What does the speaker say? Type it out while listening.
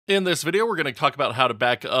In this video, we're going to talk about how to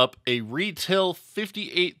back up a retail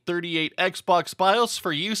 5838 Xbox BIOS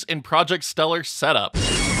for use in Project Stellar setup.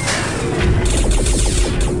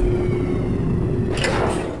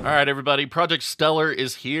 Alright everybody, Project Stellar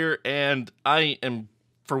is here, and I am,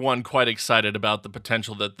 for one, quite excited about the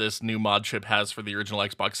potential that this new mod chip has for the original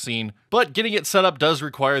Xbox scene. But getting it set up does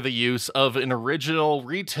require the use of an original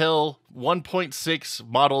retail 1.6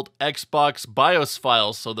 modeled Xbox BIOS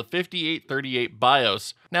file, so the 5838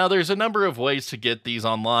 BIOS. Now there's a number of ways to get these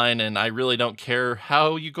online, and I really don't care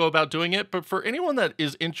how you go about doing it, but for anyone that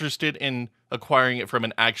is interested in acquiring it from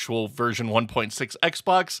an actual version 1.6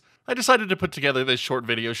 Xbox, I decided to put together this short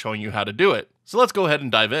video showing you how to do it. So let's go ahead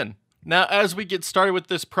and dive in. Now, as we get started with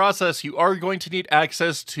this process, you are going to need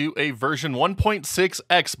access to a version 1.6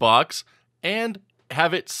 Xbox and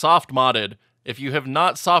have it soft modded. If you have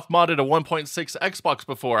not soft modded a 1.6 Xbox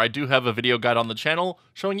before, I do have a video guide on the channel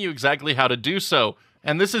showing you exactly how to do so.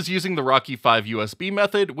 And this is using the ROCKY 5 USB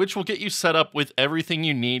method, which will get you set up with everything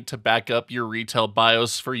you need to back up your retail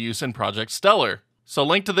BIOS for use in Project Stellar. So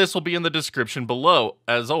link to this will be in the description below,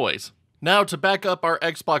 as always. Now, to back up our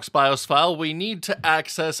Xbox BIOS file, we need to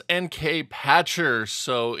access NKPatcher,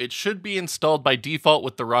 so it should be installed by default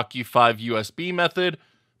with the ROCKY 5 USB method,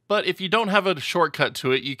 but if you don't have a shortcut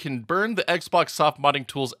to it, you can burn the Xbox Soft Modding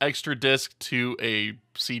Tools extra disk to a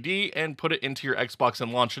CD and put it into your Xbox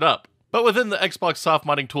and launch it up. But within the Xbox Soft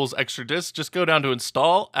Modding Tools extra disk, just go down to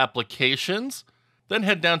Install, Applications, then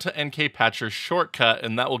head down to NKPatcher's shortcut,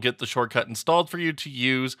 and that will get the shortcut installed for you to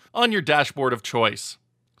use on your dashboard of choice.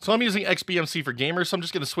 So I'm using XBMC for gamers, so I'm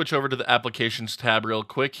just going to switch over to the Applications tab real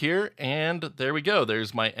quick here, and there we go.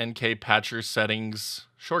 There's my NKPatcher settings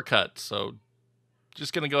shortcut. So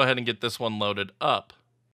just going to go ahead and get this one loaded up.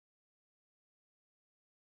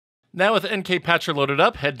 Now with NKPatcher loaded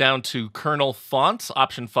up, head down to Kernel Fonts,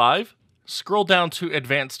 option 5, scroll down to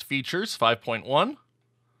Advanced Features, 5.1,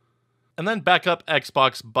 and then back up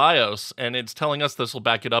Xbox BIOS, and it's telling us this will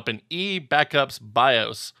back it up in eBackups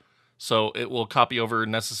BIOS. So it will copy over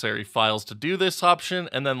necessary files to do this option,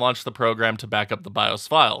 and then launch the program to back up the BIOS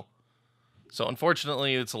file. So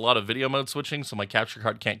unfortunately, it's a lot of video mode switching, so my capture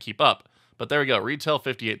card can't keep up. But there we go, Retail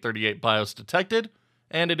 5838 BIOS detected,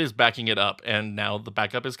 and it is backing it up, and now the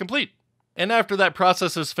backup is complete. And after that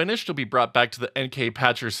process is finished, you'll be brought back to the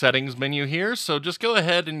NKPatcher settings menu here, so just go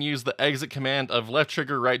ahead and use the exit command of left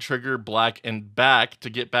trigger, right trigger, black, and back to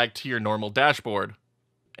get back to your normal dashboard.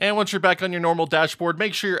 And once you're back on your normal dashboard,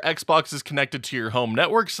 make sure your Xbox is connected to your home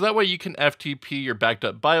network, so that way you can FTP your backed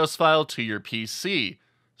up BIOS file to your PC.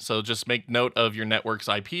 So just make note of your network's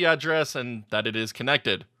IP address and that it is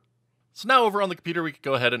connected. So now over on the computer, we can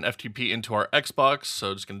go ahead and FTP into our Xbox,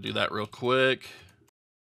 so just going to do that real quick.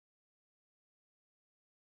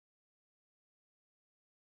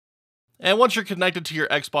 And once you're connected to your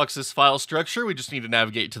Xbox's file structure, we just need to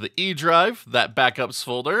navigate to the E drive, that backups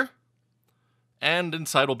folder. And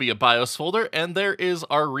inside will be a BIOS folder, and there is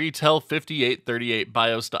our retail 5838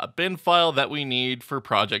 BIOS.bin file that we need for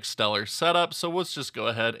Project Stellar setup, so let's just go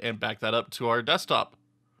ahead and back that up to our desktop.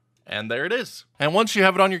 And there it is. And once you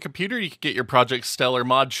have it on your computer, you can get your Project Stellar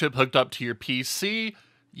mod chip hooked up to your PC,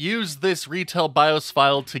 use this retail BIOS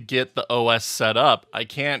file to get the OS set up. I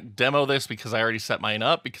can't demo this because I already set mine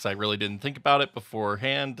up because I really didn't think about it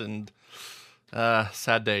beforehand, and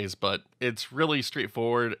sad days, but it's really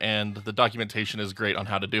straightforward and the documentation is great on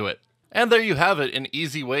how to do it. And there you have it, an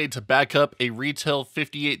easy way to back up a retail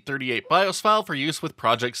 5838 BIOS file for use with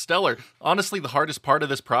Project Stellar. Honestly, the hardest part of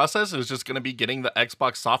this process is just going to be getting the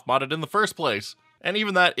Xbox soft modded in the first place. And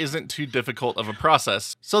even that isn't too difficult of a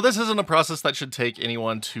process. So this isn't a process that should take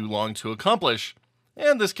anyone too long to accomplish.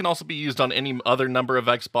 And this can also be used on any other number of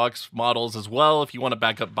Xbox models as well if you want to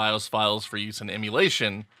back up BIOS files for use in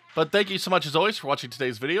emulation. But thank you so much as always for watching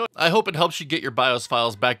today's video. I hope it helps you get your BIOS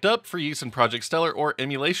files backed up for use in Project Stellar or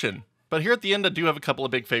emulation. But here at the end, I do have a couple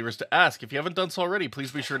of big favors to ask. If you haven't done so already,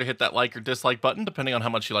 please be sure to hit that like or dislike button, depending on how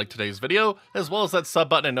much you like today's video, as well as that sub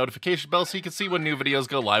button and notification bell so you can see when new videos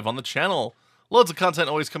go live on the channel. Loads of content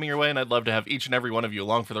always coming your way, and I'd love to have each and every one of you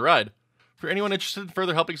along for the ride. For anyone interested in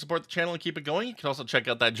further helping support the channel and keep it going, you can also check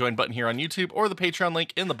out that join button here on YouTube or the Patreon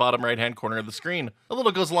link in the bottom right-hand corner of the screen. A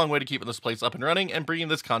little goes a long way to keeping this place up and running and bringing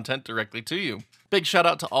this content directly to you. Big shout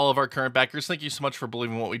out to all of our current backers. Thank you so much for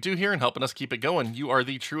believing what we do here and helping us keep it going. You are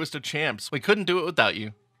the truest of champs. We couldn't do it without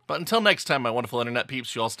you. But until next time, my wonderful internet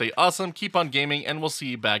peeps, you all stay awesome, keep on gaming, and we'll see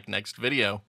you back next video.